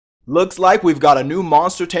Looks like we've got a new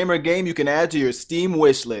Monster Tamer game you can add to your Steam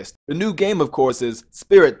wishlist. The new game, of course, is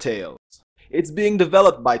Spirit Tales. It's being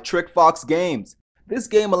developed by TrickFox Games. This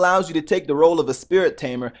game allows you to take the role of a spirit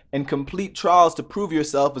tamer and complete trials to prove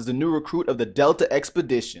yourself as the new recruit of the Delta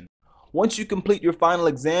Expedition. Once you complete your final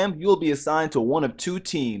exam, you will be assigned to one of two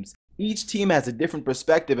teams. Each team has a different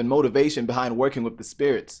perspective and motivation behind working with the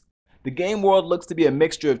spirits. The game world looks to be a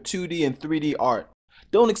mixture of 2D and 3D art.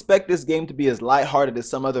 Don't expect this game to be as lighthearted as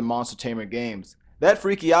some other Monster Tamer games. That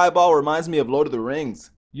freaky eyeball reminds me of Lord of the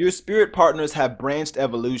Rings. Your spirit partners have branched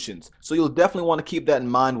evolutions, so you'll definitely want to keep that in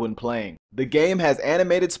mind when playing. The game has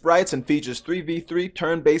animated sprites and features 3v3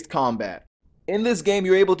 turn-based combat. In this game,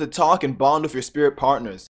 you're able to talk and bond with your spirit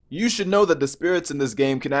partners. You should know that the spirits in this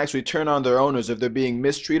game can actually turn on their owners if they're being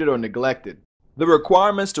mistreated or neglected. The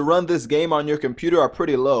requirements to run this game on your computer are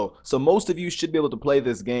pretty low, so most of you should be able to play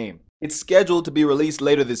this game. It's scheduled to be released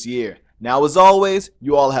later this year. Now, as always,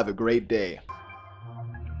 you all have a great day.